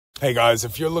Hey guys,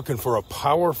 if you're looking for a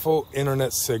powerful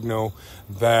internet signal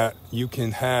that you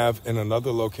can have in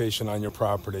another location on your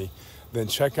property, then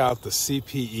check out the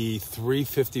CPE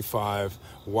 355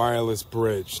 wireless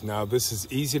bridge. Now this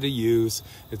is easy to use.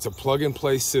 It's a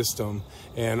plug-and-play system,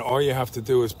 and all you have to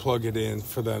do is plug it in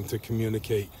for them to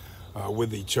communicate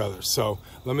with each other. So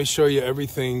let me show you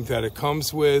everything that it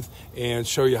comes with and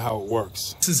show you how it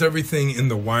works. This is everything in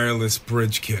the wireless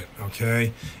bridge kit,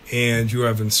 okay? And you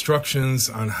have instructions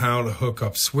on how to hook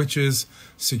up switches,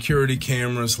 security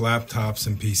cameras, laptops,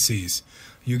 and PCs.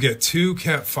 You get 2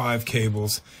 Cat5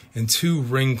 cables and 2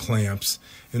 ring clamps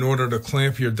in order to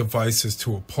clamp your devices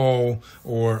to a pole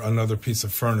or another piece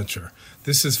of furniture.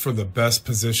 This is for the best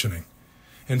positioning.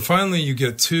 And finally, you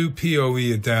get 2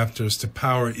 PoE adapters to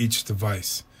power each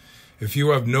device. If you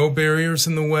have no barriers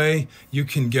in the way, you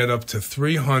can get up to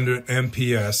 300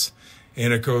 MPS,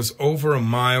 and it goes over 1.5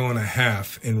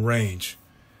 miles in range.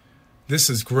 This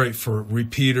is great for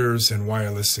repeaters and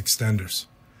wireless extenders.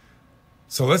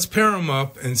 So let's pair them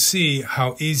up and see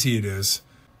how easy it is.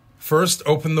 First,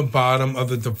 open the bottom of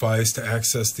the device to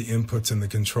access the inputs and the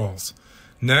controls.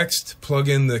 Next, plug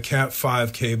in the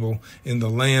Cat5 cable in the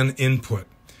LAN input.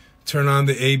 Turn on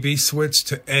the AB switch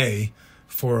to A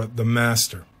for the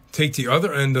master. Take the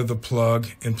other end of the plug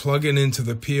and plug it into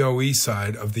the PoE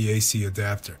side of the AC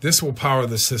adapter. This will power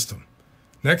the system.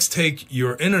 Next, take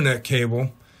your internet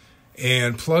cable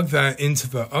and plug that into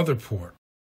the other port.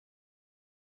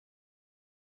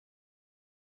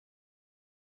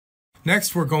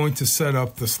 Next, we're going to set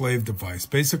up the slave device.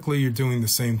 Basically, you're doing the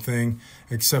same thing,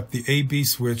 except the AB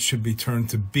switch should be turned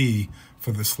to B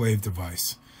for the slave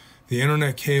device. The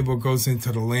internet cable goes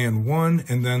into the LAN 1,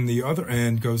 and then the other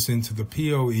end goes into the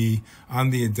PoE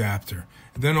on the adapter.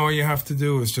 And then all you have to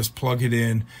do is just plug it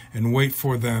in and wait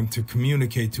for them to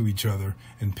communicate to each other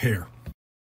and pair.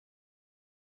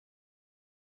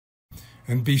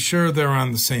 And be sure they're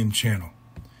on the same channel.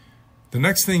 The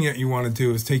next thing that you want to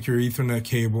do is take your Ethernet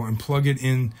cable and plug it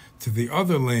in to the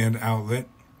other LAN outlet,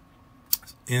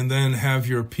 and then have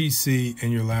your PC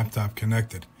and your laptop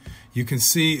connected. You can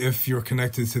see if you're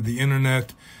connected to the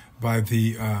internet by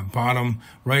the bottom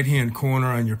right-hand corner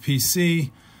on your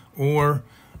PC, or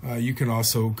you can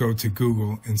also go to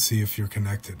Google and see if you're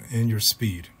connected and your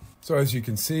speed. So as you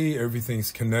can see,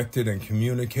 everything's connected and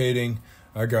communicating.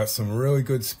 I got some really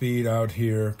good speed out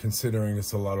here considering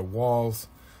it's a lot of walls.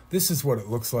 This is what it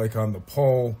looks like on the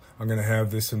pole. I'm going to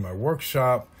have this in my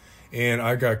workshop. And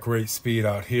I got great speed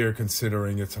out here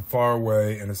considering it's a far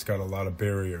away and it's got a lot of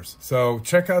barriers. So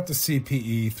check out the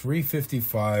CPE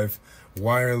 355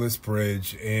 wireless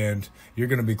bridge, and you're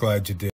going to be glad you did.